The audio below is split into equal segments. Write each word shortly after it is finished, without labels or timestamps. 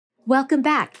Welcome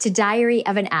back to Diary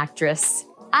of an Actress.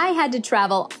 I had to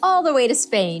travel all the way to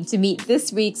Spain to meet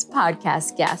this week's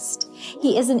podcast guest.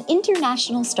 He is an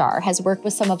international star, has worked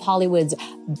with some of Hollywood's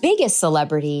biggest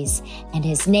celebrities, and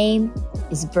his name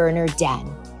is Werner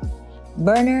Daehn.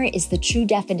 Werner is the true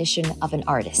definition of an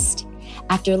artist.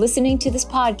 After listening to this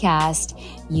podcast,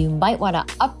 you might want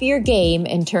to up your game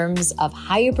in terms of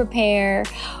how you prepare,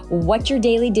 what your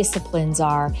daily disciplines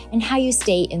are, and how you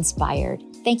stay inspired.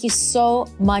 Thank you so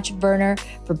much, Werner,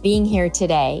 for being here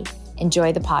today.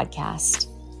 Enjoy the podcast.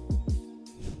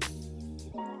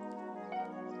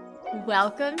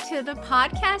 Welcome to the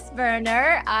podcast,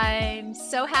 Werner. I'm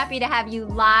so happy to have you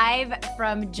live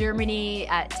from Germany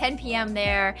at 10 p.m.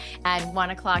 there and 1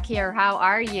 o'clock here. How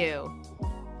are you?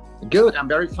 Good. I'm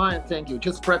very fine. Thank you.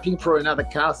 Just prepping for another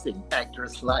casting,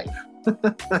 Actor's Life.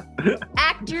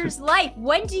 Actor's Life.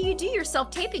 When do you do your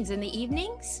self-tapings? In the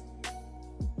evenings?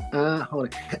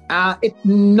 Hold on.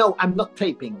 No, I'm not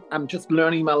taping. I'm just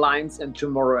learning my lines, and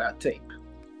tomorrow I tape.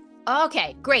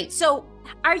 Okay, great. So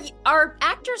are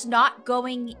actors not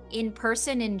going in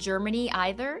person in Germany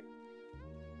either?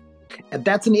 And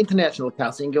that's an international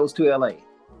casting. It goes to LA.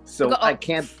 So I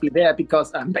can't be there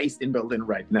because I'm based in Berlin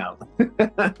right now.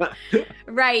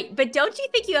 Right. But don't you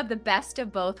think you have the best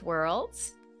of both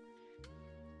worlds?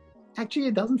 Actually,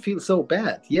 it doesn't feel so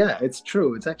bad. Yeah, it's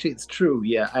true. It's true.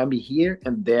 Yeah, I'm here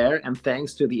and there, and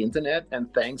thanks to the internet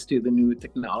and thanks to the new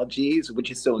technologies,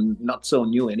 which is not so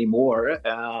new anymore,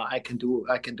 I can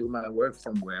do my work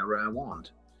from wherever I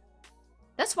want.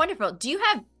 That's wonderful. Do you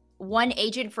have one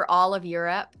agent for all of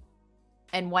Europe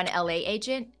and one LA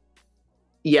agent?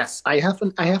 Yes, I have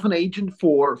an agent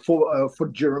for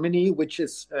Germany, which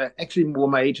is actually more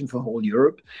my agent for whole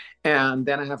Europe, and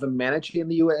then I have a manager in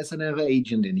the US and I have an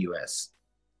agent in the US.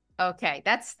 Okay,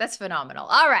 that's phenomenal.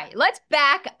 All right, let's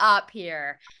back up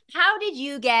here. How did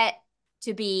you get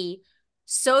to be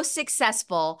so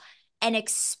successful, and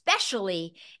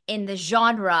especially in the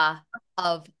genre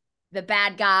of the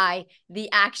bad guy,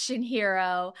 the action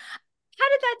hero? How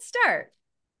did that start?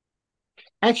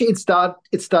 Actually,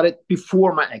 it started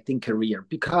before my acting career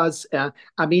because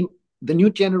the new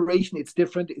generation, it's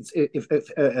different. It's if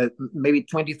maybe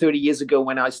 20, 30 years ago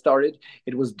when I started,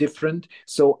 it was different.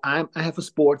 So I have a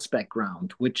sports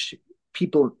background, which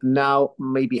people now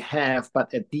maybe have,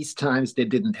 but at these times they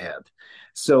didn't have.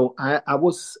 So I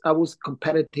was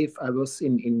competitive. I was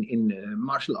in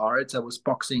martial arts. I was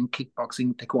boxing,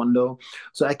 kickboxing, taekwondo.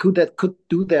 So I could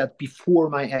do that before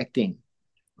my acting.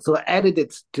 So I added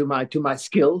it to my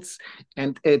skills,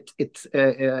 and it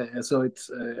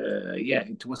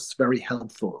was very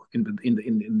helpful in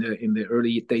the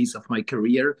early days of my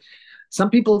career.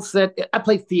 Some people said I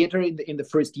played theater in the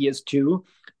first years too,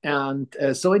 and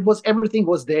so everything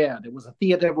was there. There was a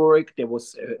theater work, there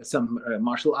was some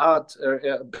martial art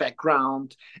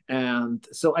background, and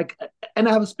so I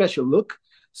have a special look.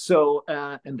 So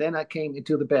and then I came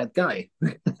into the bad guy,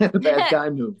 the bad guy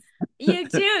move. You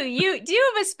do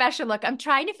have a special look. I'm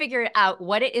trying to figure out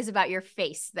what it is about your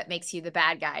face that makes you the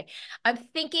bad guy. I'm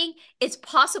thinking it's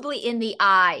possibly in the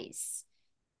eyes.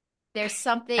 There's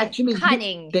something actually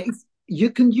cunning. You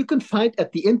can find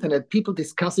at the internet people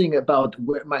discussing about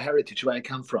my heritage, where I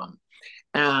come from.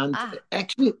 And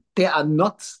actually, they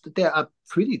are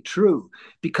pretty true,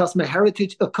 because my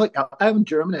heritage, okay, I'm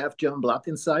German, I have German blood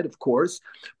inside, of course,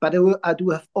 but I do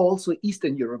have also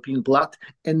Eastern European blood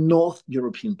and North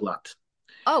European blood.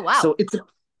 Oh, wow. So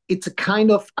it's a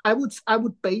kind of, I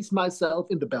would base myself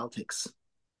in the Baltics.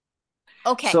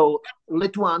 Okay. So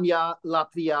Lithuania,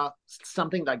 Latvia,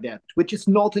 something like that, which is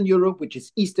Northern Europe, which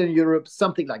is Eastern Europe,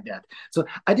 something like that. So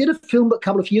I did a film a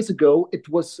couple of years ago. It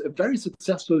was a very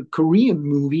successful Korean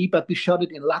movie, but we shot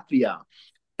it in Latvia.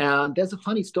 And there's a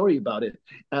funny story about it.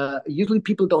 Usually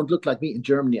people don't look like me in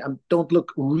Germany. I don't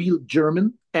look real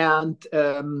German. And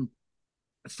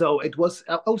so I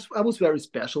was very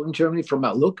special in Germany from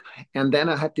my look. And then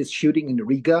I had this shooting in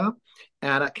Riga,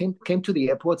 and I came to the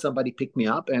airport. Somebody picked me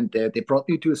up, and they brought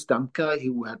me to a stunt guy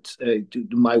who had to do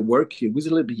my work. He was a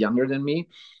little bit younger than me,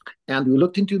 and we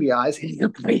looked into the eyes. He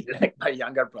looked like my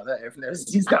younger brother. I've never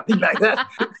seen something like that.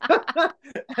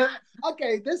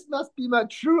 Okay, this must be my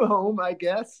true home, I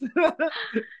guess. That's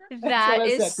what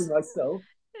I said to myself.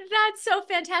 That's so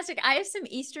fantastic. I have some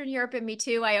Eastern Europe in me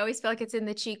too. I always feel like it's in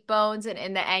the cheekbones and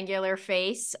in the angular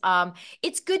face.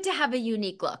 It's good to have a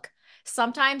unique look.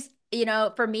 Sometimes,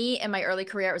 for me in my early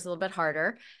career, it was a little bit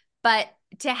harder, but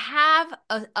to have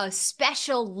a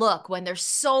special look when there's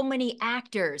so many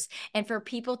actors and for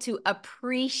people to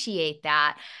appreciate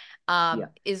that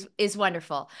is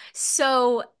wonderful.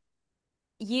 So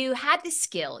you had the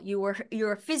skill. You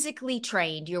were physically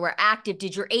trained. You were active.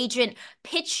 Did your agent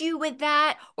pitch you with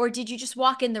that, or did you just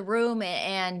walk in the room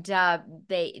and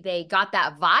they got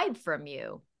that vibe from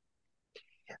you?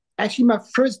 Actually, my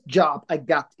first job I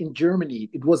got in Germany,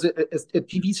 it was a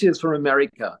TV series from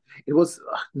America. It was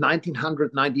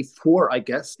 1994, I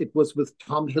guess. It was with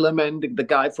Tom Hillerman, the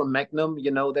guy from Magnum,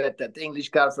 that English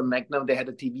guy from Magnum. They had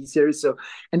a TV series. So,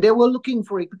 and they were looking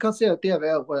for it because they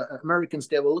were Americans.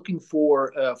 They were looking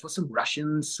for some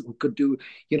Russians who could do,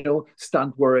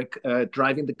 stunt work,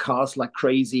 driving the cars like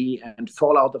crazy and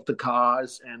fall out of the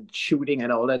cars and shooting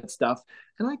and all that stuff.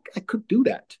 And I could do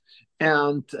that.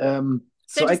 And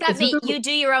So does that so mean you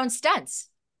do your own stunts?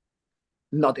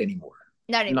 not anymore.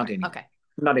 Not anymore. Not anymore. Okay.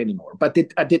 Not anymore. But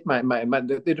I did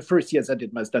the first years I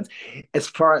did my stunts as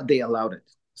far they allowed it.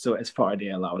 So as far they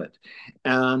allowed it,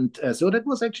 and so that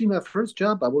was actually my first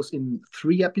job. I was in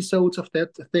 3 episodes of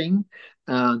that thing,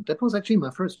 and that was actually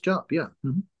my first job. Yeah.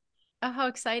 Mhm. Oh, how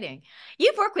exciting.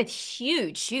 You've worked with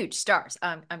huge, huge stars.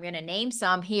 I'm going to name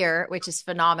some here, which is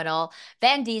phenomenal.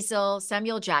 Van Diesel,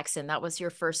 Samuel Jackson. That was your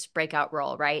first breakout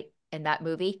role, right? In that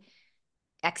movie.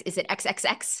 Is it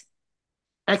XXX? Is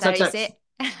that how you say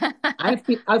XXX.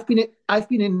 it? I've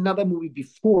been in another movie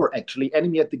before, actually,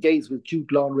 Enemy at the Gates with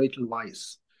Jude Law and Rachel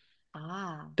Weisz.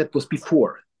 Ah. That was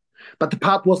before, but the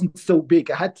part wasn't so big.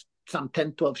 I had some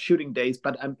 10, 12 shooting days,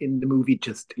 but I'm in the movie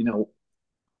just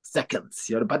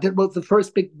seconds. But it was the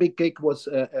first big gig was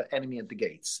Enemy at the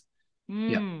Gates.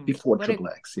 Yeah, before Triple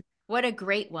X. Yeah. What a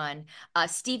great one.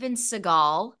 Steven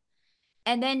Seagal,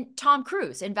 and then Tom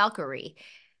Cruise in Valkyrie.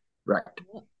 Right.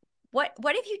 What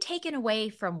have you taken away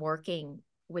from working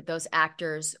with those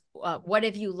actors? What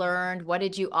have you learned? What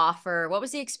did you offer? What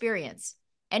was the experience?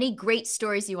 Any great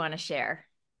stories you want to share?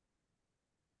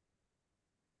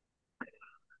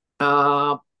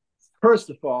 Uh, First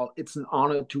of all, it's an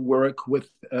honor to work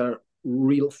with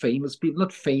real famous people.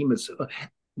 Not famous.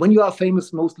 When you are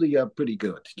famous, mostly you're pretty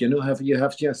good. You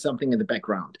have just something in the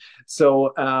background.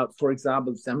 So, for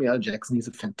example, Samuel L. Jackson, he's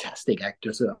a fantastic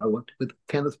actor. So I worked with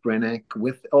Kenneth Branagh,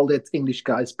 with all that English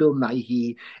guys, Bill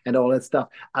Nighy, and all that stuff.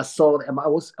 I saw them. I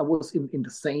was in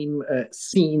the same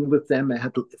scene with them. I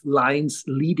had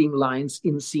leading lines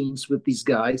in scenes with these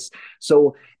guys.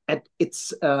 So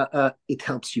it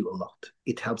helps you a lot.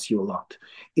 It helps you a lot.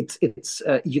 It's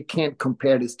You can't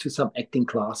compare this to some acting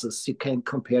classes. You can't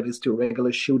compare this to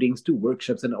regular shootings, to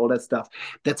workshops, and all that stuff.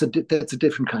 That's a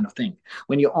different kind of thing.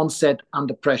 When you're on set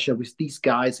under pressure with these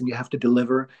guys and you have to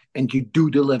deliver, and you do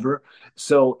deliver,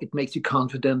 so it makes you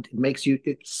confident. It makes you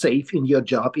safe in your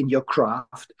job, in your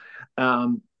craft.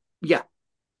 Yeah,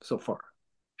 so far.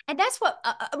 And that's what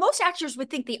most actors would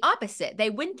think the opposite. They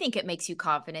wouldn't think it makes you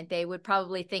confident. They would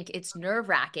probably think it's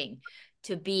nerve-wracking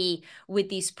to be with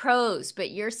these pros,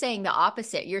 but you're saying the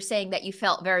opposite. You're saying that you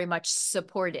felt very much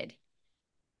supported.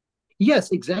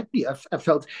 Yes, exactly. I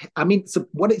felt, so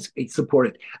what is it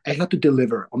supported? I had to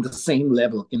deliver on the same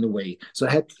level in a way. So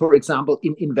I had, for example,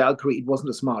 in Valkyrie, it wasn't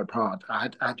a small part. I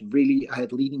had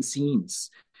leading scenes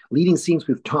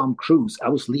with Tom Cruise. I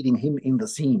was leading him in the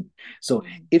scene. So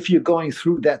if you're going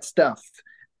through that stuff,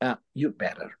 you're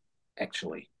better,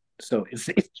 actually. So it's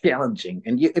challenging.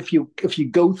 And if you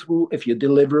go through, if you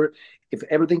deliver, if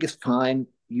everything is fine,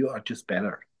 you are just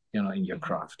better, in your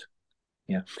craft.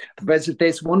 Yeah, but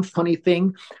there's one funny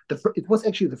thing. It was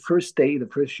actually the first day, the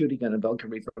first shooting on a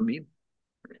Valkyrie for me.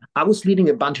 I was leading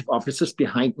a bunch of officers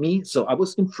behind me, so I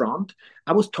was in front.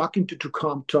 I was talking to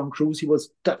Tom Cruise. He was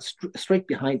straight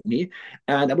behind me,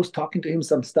 and I was talking to him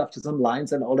some stuff, to some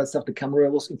lines and all that stuff. The camera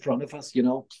was in front of us,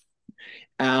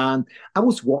 and I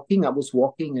was walking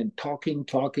and talking.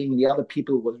 The other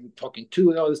people were talking too,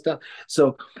 and all this stuff.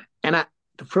 So, and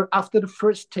after the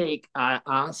first take, I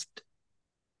asked.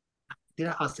 Did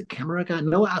I ask the camera guy?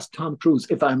 No, I asked Tom Cruise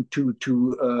if I'm too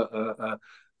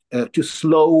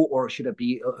slow, or should I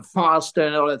be faster,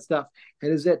 and all that stuff.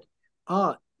 And he said,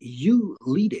 you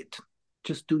lead it.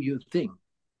 Just do your thing.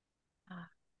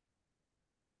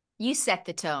 You set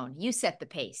the tone. You set the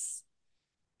pace.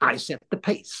 I set the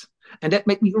pace. And that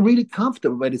made me really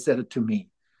comfortable when he said it to me.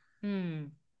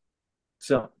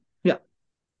 So, yeah.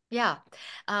 Yeah.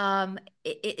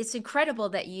 It's incredible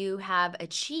that you have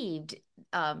achieved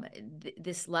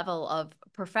this level of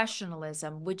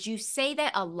professionalism. Would you say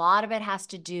that a lot of it has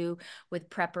to do with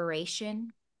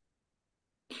preparation?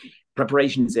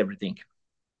 Preparation is everything.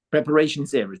 Preparation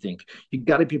is everything. You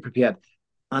got to be prepared.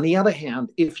 On the other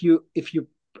hand, if you're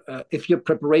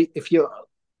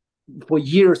for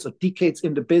years or decades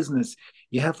in the business,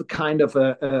 you have a kind of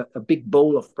a big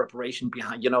bowl of preparation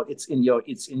behind. It's in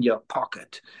your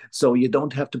pocket, so you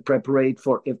don't have to prepare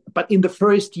for it. But in the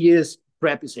first years,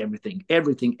 Prep is everything,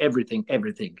 everything, everything,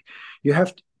 everything. You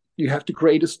have to, you have to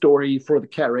create a story for the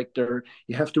character.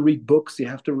 You have to read books. You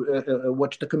have to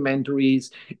watch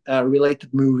documentaries,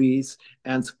 related movies,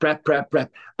 and prep, prep,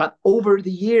 prep. But over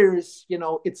the years,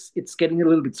 it's getting a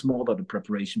little bit smaller, the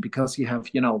preparation, because you have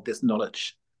this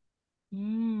knowledge.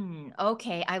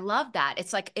 Okay, I love that.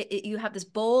 It's like you have this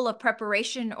bowl of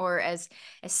preparation, or as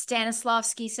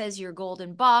Stanislavski says, your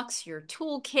golden box, your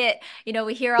toolkit.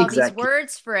 We hear all these Exactly.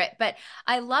 words for it, but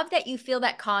I love that you feel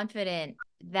that confident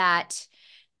that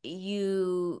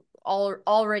you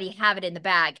already have it in the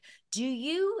bag. Do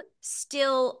you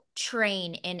still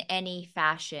train in any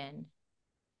fashion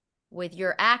with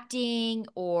your acting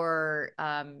or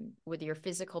with your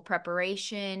physical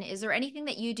preparation? Is there anything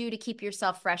that you do to keep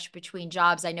yourself fresh between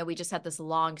jobs? I know we just had this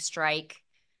long strike.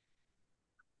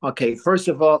 Okay, first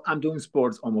of all, I'm doing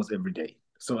sports almost every day.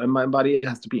 So my body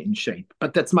has to be in shape.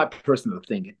 But that's my personal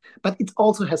thing. But it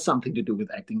also has something to do with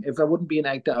acting. If I wouldn't be an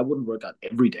actor, I wouldn't work out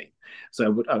every day. So I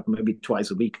would maybe twice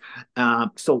a week.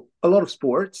 So a lot of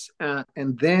sports.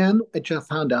 And then I just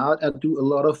found out I do a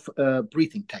lot of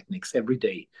breathing techniques every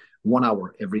day, 1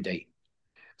 hour every day.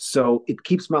 So it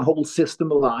keeps my whole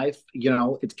system alive.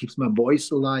 It keeps my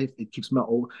voice alive. It keeps my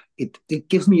whole, it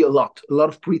gives me a lot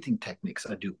of breathing techniques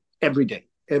I do every day.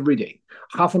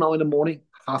 Half an hour in the morning,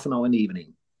 half an hour in the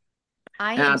evening.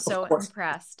 I am And of so course,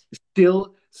 impressed.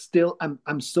 still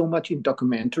I'm so much in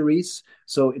documentaries.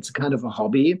 So it's kind of a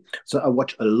hobby. So I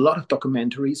watch a lot of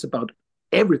documentaries about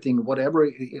everything, whatever.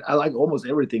 I like almost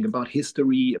everything about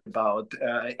history, about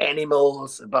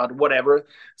animals, about whatever.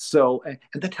 So,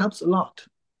 and that helps a lot.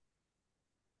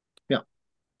 Yeah.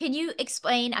 Can you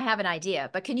explain? I have an idea,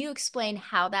 but can you explain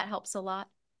how that helps a lot?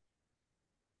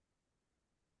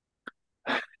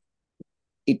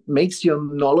 It makes your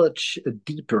knowledge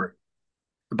deeper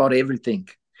about everything.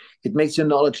 It makes your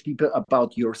knowledge deeper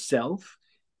about yourself,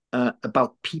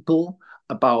 about people,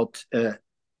 about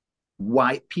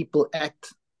why people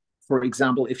act. For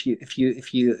example, if you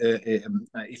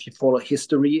follow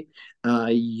history,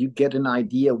 you get an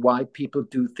idea why people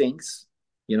do things,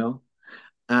 you know,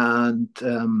 and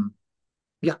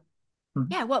yeah. Mhm.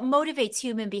 Yeah, what motivates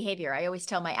human behavior? I always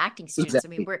tell my acting students, I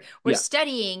mean, Exactly. we're Yeah.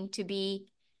 studying to be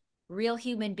real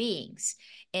human beings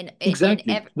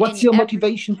Exactly. What's in your every.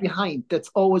 motivation behind? That's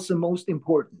always the most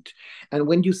important. And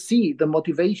when you see the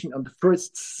motivation on the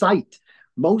first sight,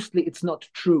 mostly it's not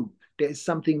true. There is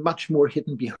something much more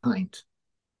hidden behind.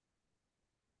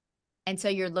 And so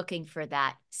you're looking for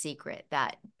that secret,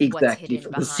 that what's Exactly.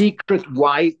 hidden For the behind. secret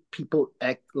why people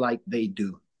act like they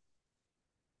do.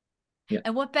 Yeah.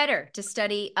 And what better to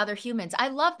study other humans? I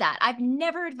love that. I've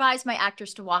never advised my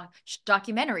actors to watch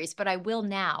documentaries, but I will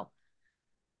now.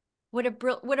 What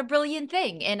a brilliant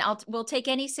thing. And we'll take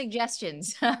any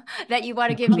suggestions that you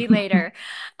want to give me later,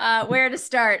 where to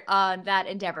start on that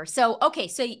endeavor. So, okay,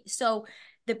 so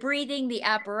the breathing, the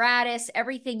apparatus,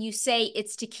 everything you say,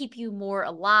 it's to keep you more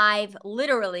alive,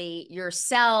 literally your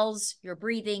cells, your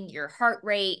breathing, your heart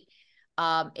rate.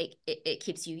 It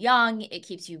keeps you young, it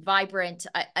keeps you vibrant.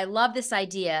 I love this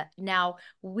idea. Now,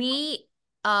 we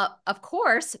of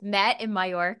course, met in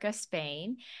Mallorca,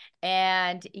 Spain,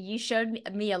 and you showed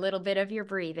me a little bit of your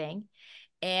breathing,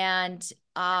 and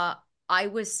uh, I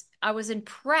was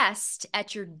impressed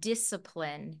at your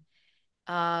discipline.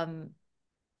 Um,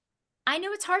 I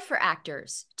know it's hard for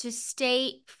actors to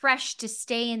stay fresh, to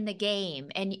stay in the game,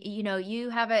 and you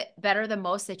have it better than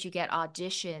most that you get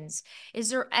auditions. Is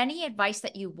there any advice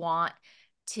that you want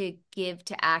to give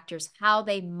to actors how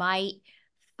they might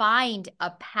find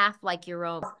a path like your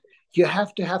own? You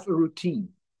have to have a routine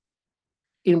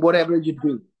in whatever you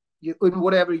do. In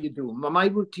whatever you do. My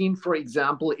routine, for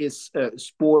example, is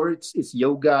sports, is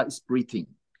yoga, is breathing.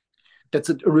 That's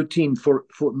a routine for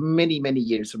many, many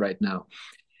years right now.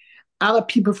 Other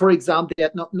people, for example, they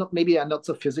are not maybe are not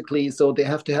so physically, so they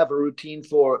have to have a routine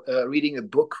for reading a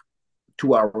book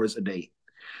 2 hours a day.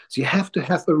 So you have to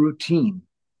have a routine.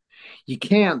 You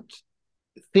can't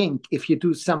think if you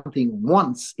do something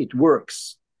once, it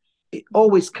works. It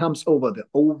always comes over and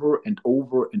over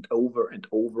and over and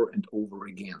over and over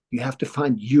again. You have to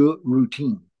find your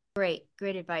routine. Great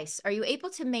advice. Are you able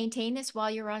to maintain this while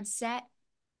you're on set?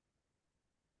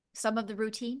 Some of the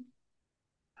routine?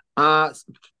 Uh,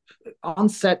 on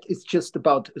set, it's just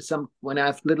about some when I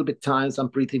have a little bit time, some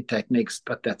breathing techniques,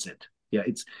 but that's it. Yeah,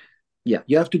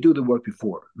 you have to do the work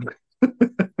before.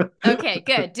 Okay,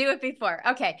 good. Do it before.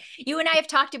 Okay. You and I have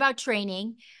talked about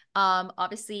training.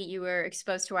 Obviously you were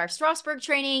exposed to our Strasbourg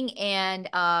training, and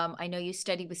I know you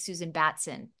studied with Susan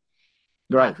Batson.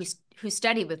 Right. who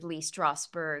studied with Lee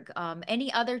Strasberg.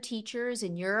 Any other teachers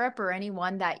in Europe or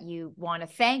anyone that you want to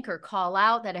thank or call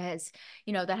out that has,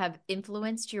 that have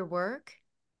influenced your work?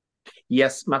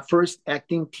 Yes, my first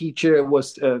acting teacher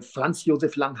was Franz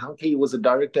Josef Langhanke. He was a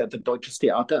director at the Deutsches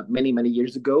Theater many, many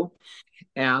years ago.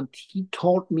 And he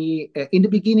taught me in the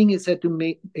beginning. He said to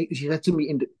me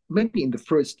maybe in the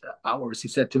first hours, he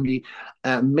said to me,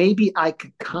 maybe I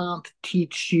can't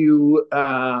teach you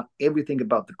everything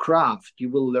about the craft. You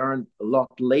will learn a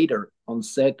lot later on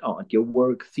set or at your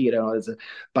work theater.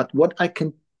 But what I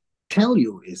can tell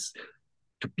you is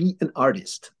to be an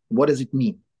artist. What does it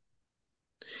mean?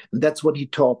 And that's what he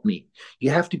taught me. You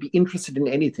have to be interested in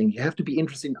anything. You have to be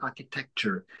interested in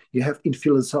architecture. You have in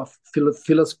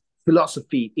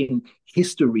philosophy, in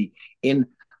history, in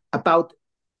about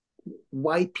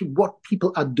what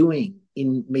people are doing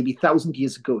in maybe 1,000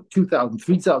 years ago, 2,000,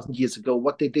 3,000 years ago,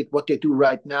 what they did, what they do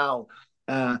right now.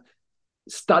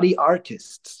 Study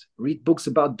artists, read books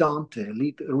about Dante,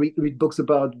 read books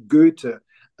about Goethe.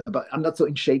 I'm not so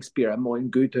in Shakespeare. I'm more in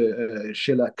Goethe,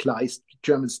 Schiller, Kleist,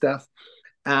 German stuff.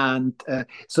 And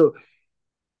so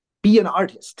be an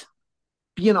artist.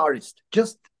 Be an artist.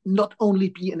 Just not only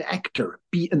be an actor,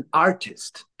 be an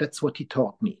artist. That's what he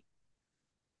taught me.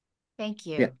 Thank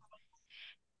you. Yeah.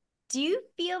 Do you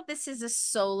feel this is a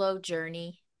solo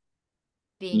journey,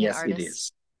 being an Yes, it artist?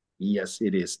 is. Yes,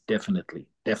 it is. Definitely,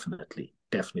 definitely,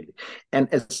 definitely.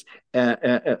 And as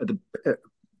the,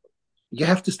 you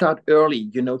have to start early,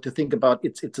 to think about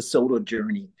it's a solo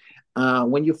journey.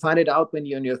 When you find it out when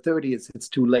you're in your 30s, it's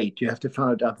too late. You have to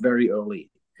find it out very early.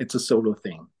 It's a solo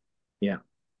thing. Yeah.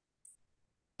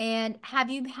 And have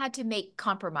you had to make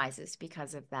compromises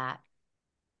because of that?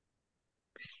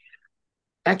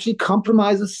 Actually,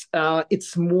 compromises,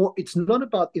 it's not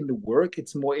about in the work,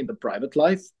 it's more in the private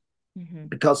life, Mm-hmm.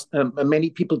 because many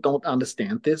people don't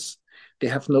understand this. They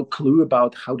have no clue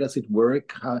about how does it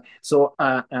work. So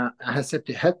I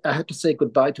had to say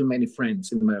goodbye to many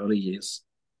friends in my early years.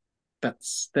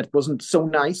 That wasn't so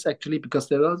nice actually, because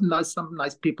there are some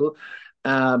nice people,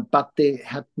 but they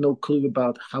had no clue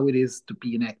about how it is to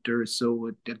be an actor.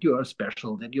 So that you are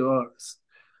special, that you are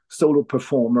solo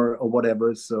performer or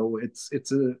whatever. So it's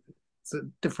a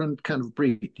different kind of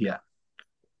breed. Yeah,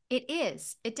 It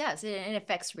is. It does. It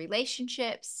affects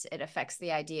relationships. It affects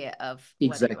the idea of whether you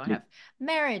want to exactly. have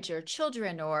marriage or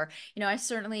children, or, I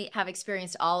certainly have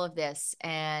experienced all of this.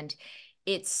 And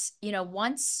it's,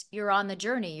 once you're on the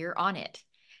journey, you're on it.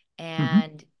 Mhm.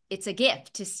 And it's a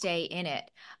gift to stay in it.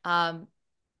 Um,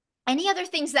 any other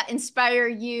things that inspire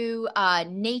you?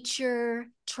 Nature,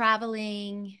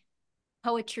 traveling,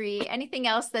 poetry, anything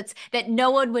else that no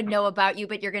one would know about you,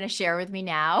 but you're going to share with me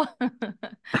now?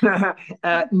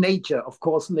 Nature, of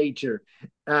course, nature.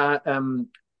 Uh, um,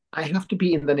 I have to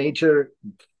be in the nature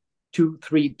 2,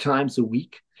 3 times a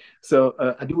week. So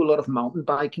I do a lot of mountain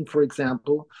biking, for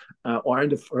example, or in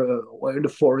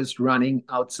the forest, running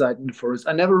outside in the forest.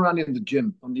 I never run in the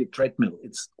gym on the treadmill.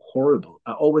 It's horrible.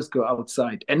 I always go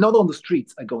outside, and not on the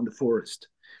streets. I go in the forest,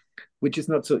 which is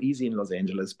not so easy in Los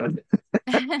Angeles, but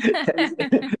that is,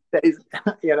 that is,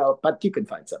 but you can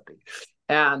find something.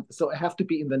 And so I have to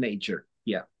be in the nature.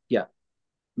 Yeah, yeah.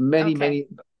 Many, Okay. many.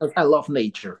 I love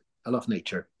nature. I love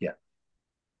nature. Yeah.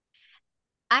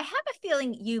 I have a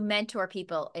feeling you mentor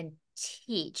people and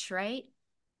teach, right?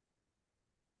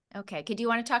 Okay. Could you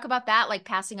want to talk about that, like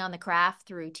passing on the craft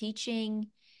through teaching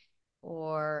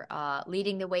or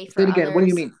leading the way Say for it again. What do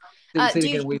you others? mean? Say it Do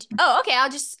again. you, oh, okay. I'll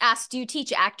just ask, do you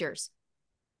teach actors?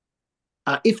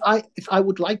 If I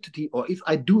would like to teach, or if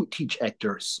I do teach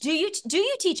actors, Do you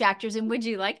teach actors, and would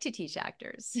you like to teach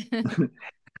actors?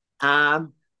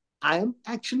 um, I'm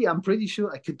pretty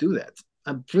sure I could do that.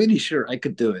 I'm pretty sure I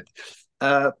could do it.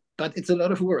 But it's a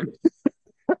lot of work.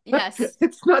 Yes.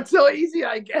 It's not so easy,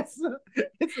 I guess.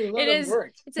 It's a It lot of is,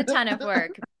 work. it's a ton of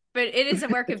work, but it is a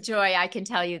work of joy. I can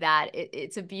tell you that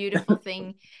it's a beautiful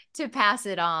thing to pass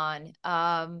it on.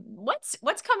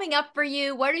 What's coming up for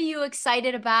you? What are you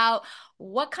excited about?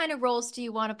 What kind of roles do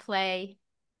you want to play?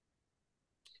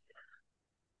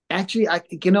 Actually,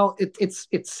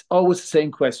 it's always the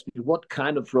same question. What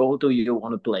kind of role do you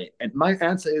want to play? And my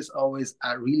answer is always,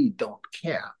 I really don't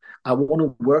care. I want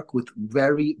to work with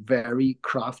very, very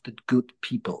crafted, good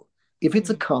people. If it's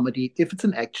a Mm. comedy, if it's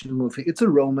an action movie, it's a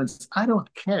romance, I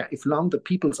don't care. If long the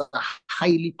peoples are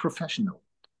highly professional.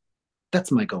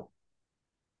 That's my goal.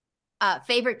 Yeah.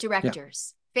 Favorite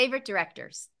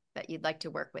directors that you'd like to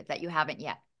work with that you haven't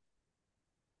yet.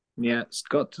 Yeah,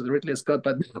 Scott, Ridley Scott,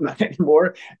 but not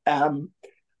anymore. Um,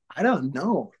 I don't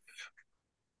know.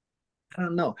 I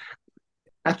don't know.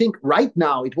 I think right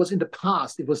now, it was in the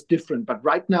past, it was different, but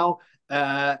right now,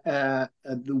 the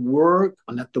work,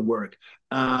 or not the work,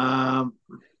 um,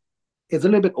 it's a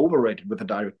little bit overrated with the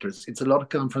directors. It's a lot of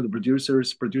come from the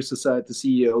producers, producer side, the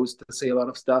CEOs to say a lot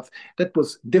of stuff. That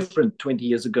was different 20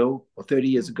 years ago, or 30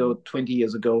 years ago, Mm-hmm. 20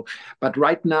 years ago. But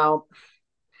right now,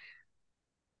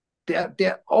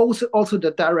 they're also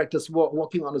the directors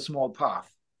walking on a small path.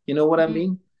 You know what I Mm-hmm.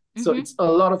 mean? So Mm-hmm. it's a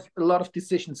lot of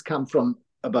decisions come from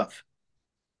above.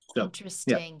 So yeah.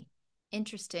 Interesting.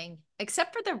 Interesting.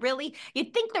 Except for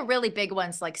you'd think the really big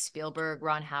ones like Spielberg,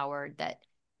 Ron Howard, that,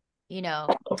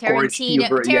 Of course, Tarantino,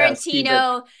 Spielberg. Yeah,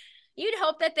 Spielberg. you'd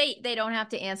hope that they don't have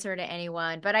to answer to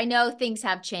anyone. But I know things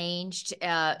have changed,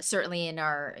 certainly in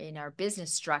our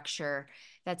business structure.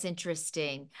 That's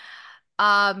interesting.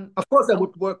 Um, Of course, I oh,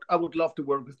 would work. I would love to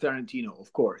work with Tarantino.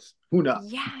 Of course, who not?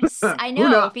 yes, I Who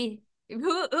know. If not? he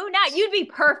who not, you'd be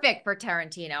perfect for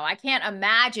Tarantino. I can't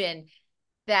imagine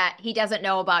that he doesn't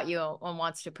know about you and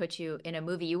wants to put you in a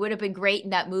movie. You would have been great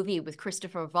in that movie with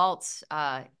Christopher Waltz.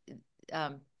 Um,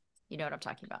 you know what I'm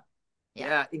talking about. Yeah.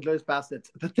 Yeah, Inglourious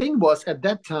Bastards. The thing was, at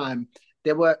that time,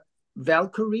 there were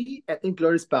Valkyrie and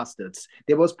Inglourious Bastards.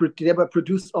 They were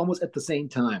produced almost at the same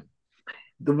time.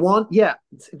 The one, yeah,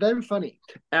 it's very funny.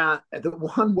 The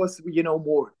one was,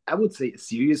 more, I would say, a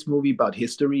serious movie about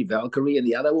history, Valkyrie, and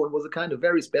the other one was a kind of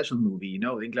very special movie,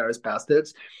 Inglourious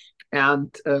Bastards.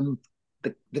 And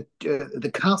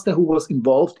the caster who was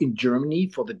involved in Germany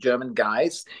for the German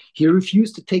guys, he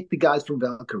refused to take the guys from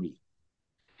Valkyrie.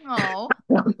 Oh,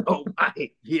 Oh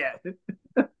my, yeah.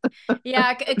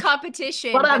 yeah, But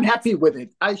competition, but I'm that's happy with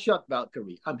it. I shot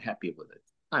Valkyrie. I'm happy with it.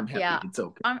 I'm happy. yeah. It's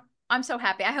okay. I'm so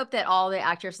happy. I hope that all the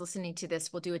actors listening to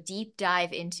this will do a deep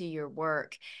dive into your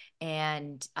work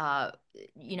and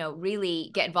really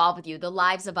get involved with you. The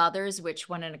Lives of Others, which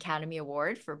won an Academy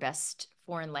Award for Best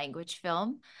Foreign Language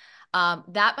Film.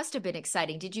 That must have been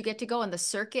exciting. Did you get to go on the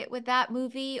circuit with that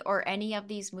movie or any of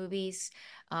these movies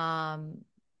um,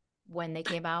 when they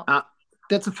came out? Uh,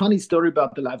 that's a funny story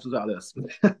about the lives of others.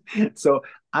 So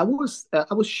I was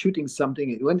shooting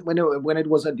something when it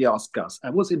was at the Oscars. I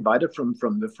was invited from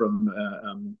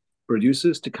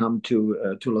producers to come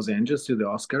to Los Angeles to the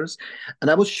Oscars, and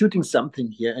I was shooting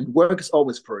something here. And work is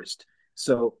always first.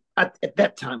 So at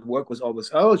that time, work was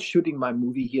always I was shooting my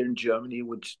movie here in Germany,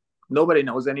 which nobody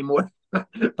knows anymore.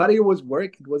 But it was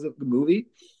work. It was a movie,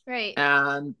 Right.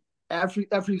 and every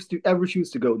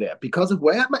choose to go there because of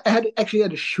where I had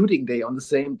a shooting day on the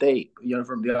same day,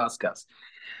 from the Oscars,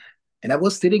 and I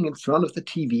was sitting in front of the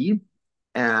TV,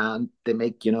 and they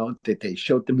make they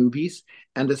showed the movies,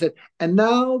 and they said, and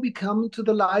now we come to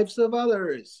the lives of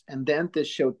others, and then they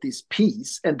showed this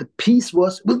piece, and the piece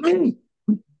was with me.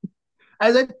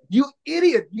 I said, you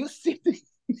idiot, you sitting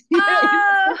here in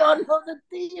Oh, front of the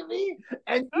TV,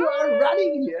 and you are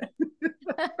running here.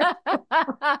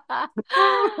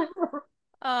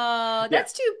 oh, Yeah,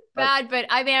 that's too but bad. But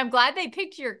I mean, I'm glad they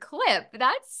picked your clip.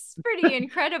 That's pretty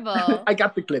incredible. I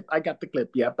got the clip. I got the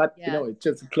clip. Yeah, but Yeah. it's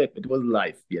just a clip. It was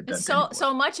live. Yeah, It's then so it was.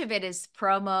 so much of it is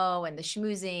promo and the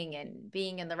schmoozing and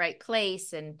being in the right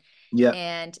place Yeah,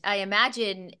 and I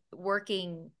imagine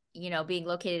working, being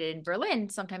located in Berlin,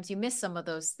 sometimes you miss some of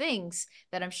those things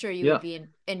that I'm sure you would yeah, be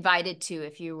invited to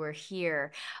if you were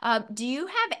here. Do you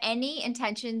have any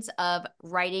intentions of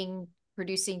writing,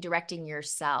 producing, directing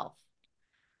yourself?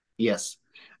 yes.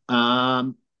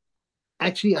 Um,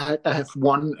 Actually, I have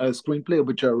one screenplay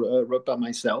which I wrote by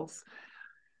myself,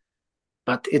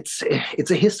 but it's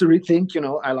a history thing.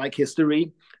 I like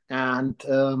history, and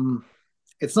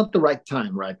it's not the right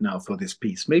time right now for this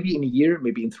piece. Maybe in a year,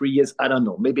 maybe in 3 years. I don't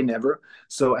know. Maybe never.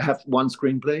 So I have one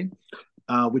screenplay,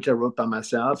 which I wrote by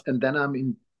myself, and then I'm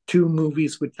in two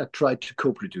movies which I try to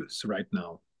co-produce right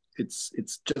now. It's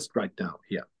just right now.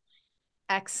 Yeah,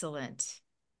 Excellent.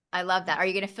 I love that. Are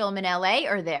you going to film in LA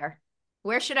or there?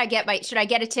 Where should I get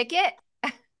a ticket?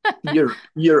 Europe,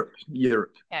 Europe,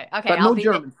 Europe, Okay, okay, but I'll no be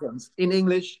there. German films in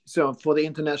English. So for the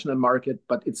international market,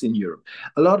 but it's in Europe.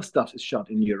 A lot of stuff is shot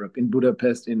in Europe, in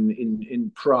Budapest,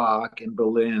 in Prague, in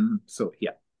Berlin. So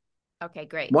yeah, Okay,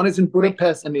 great. one is in Great.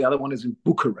 Budapest, and the other one is in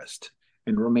Bucharest,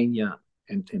 in Romania,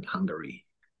 and in Hungary.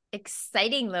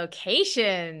 Exciting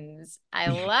locations. I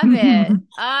love it.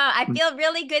 I feel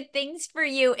really good things for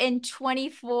you in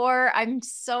 24. I'm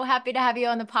so happy to have you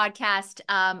on the podcast.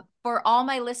 For all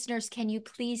my listeners, can you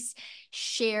please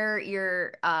share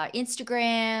your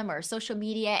Instagram or social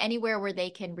media, anywhere where they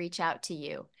can reach out to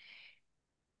you?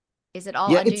 Is it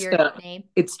all Yeah, under your name?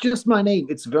 it's just my name.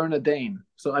 It's Werner Daehn.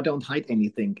 So I don't hide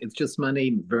anything. It's just my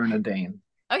name, Werner Daehn.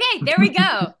 Okay, there we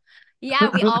go.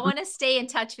 Yeah, we all want to stay in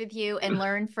touch with you and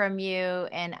learn from you.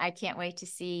 And I can't wait to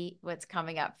see what's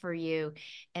coming up for you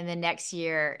in the next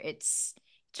year. It's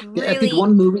Yeah,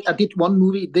 really I did one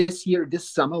movie this year, this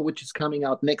summer, which is coming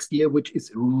out next year, which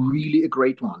is really a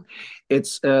great one.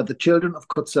 It's The Children of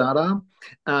Kotsara.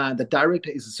 The director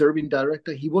is a Serbian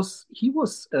director. He was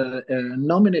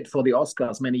nominated for the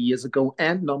Oscars many years ago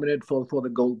and nominated for the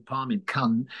Gold Palm in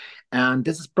Cannes. And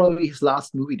this is probably his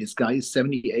last movie. This guy is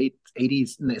 78, 80,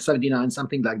 79,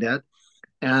 something like that.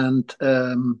 And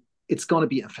it's going to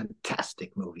be a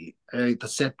fantastic movie. The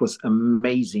set was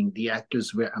amazing. The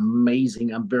actors were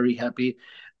amazing. I'm very happy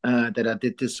that I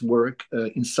did this work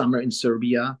in summer in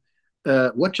Serbia.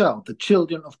 Watch out, The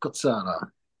Children of Kotsara.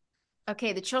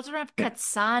 okay. The Children of Yeah.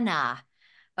 Katsana.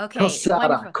 Okay, Kotsara,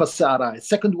 wonderful. Kotsara.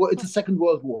 It's a Second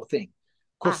World War thing.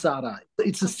 Ah, Kotsara.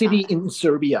 It's a city Kasana. in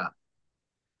Serbia.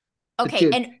 Okay,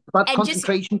 But and just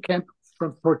concentration camp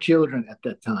for children at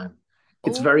that time.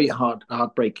 It's very oh,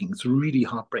 heartbreaking. It's really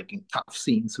heartbreaking. Tough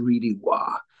scenes. Really,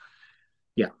 wow.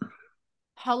 Yeah.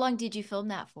 how long did you film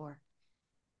that for?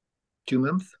 2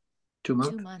 months. Two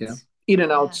Two months. Yeah. months. In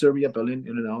and out Yeah. Serbia, Berlin,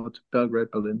 in and out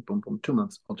Belgrade, Berlin, boom, boom. 2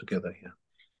 months altogether here.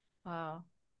 Wow.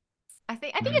 I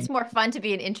think Mhm. it's more fun to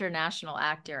be an international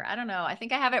actor. I don't know. I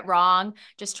think I have it wrong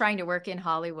just trying to work in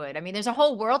Hollywood. I mean, there's a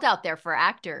whole world out there for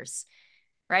actors,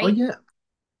 Oh right? yeah.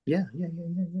 Yeah, yeah, yeah,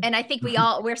 yeah, And I think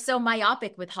yeah. we're so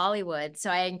myopic with Hollywood. So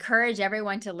I encourage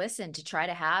everyone to listen to try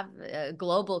to have a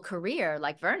global career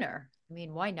like Werner. I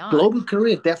mean, why not? Global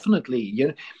career, definitely.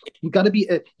 You got to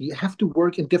you have to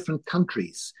work in different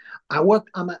countries. My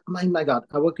God,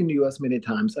 I worked in the US many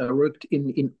times. I worked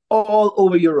in all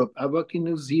over Europe. I worked in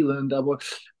New Zealand. I worked,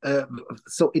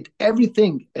 so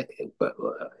everything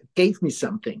gave me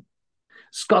something.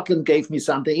 Scotland gave me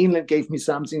something, England gave me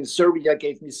something, Serbia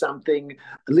gave me something,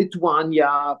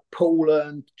 Lithuania,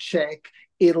 Poland, Czech,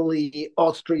 Italy,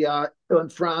 Austria, and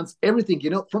France, everything,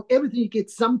 from everything you get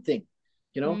something,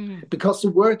 Mm. because the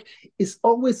work is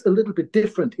always a little bit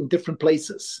different in different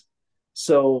places.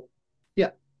 So,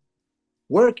 yeah,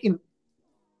 work in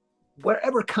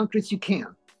wherever countries you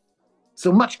can,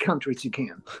 so much countries you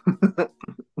can.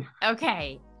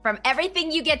 Okay. From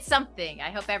everything, you get something. I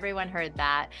hope everyone heard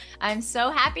that. I'm so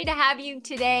happy to have you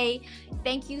today.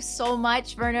 Thank you so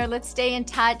much, Werner. Let's stay in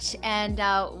touch, and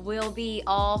we'll be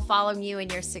all following you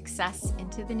and your success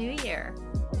into the new year.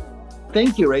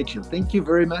 Thank you, Rachel. Thank you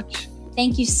very much.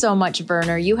 Thank you so much,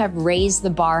 Werner. You have raised the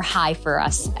bar high for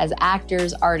us as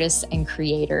actors, artists, and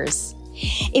creators.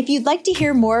 If you'd like to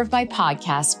hear more of my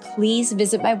podcast, please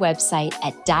visit my website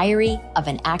at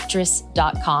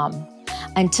diaryofenactress.com.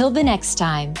 Until the next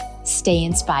time, stay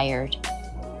inspired.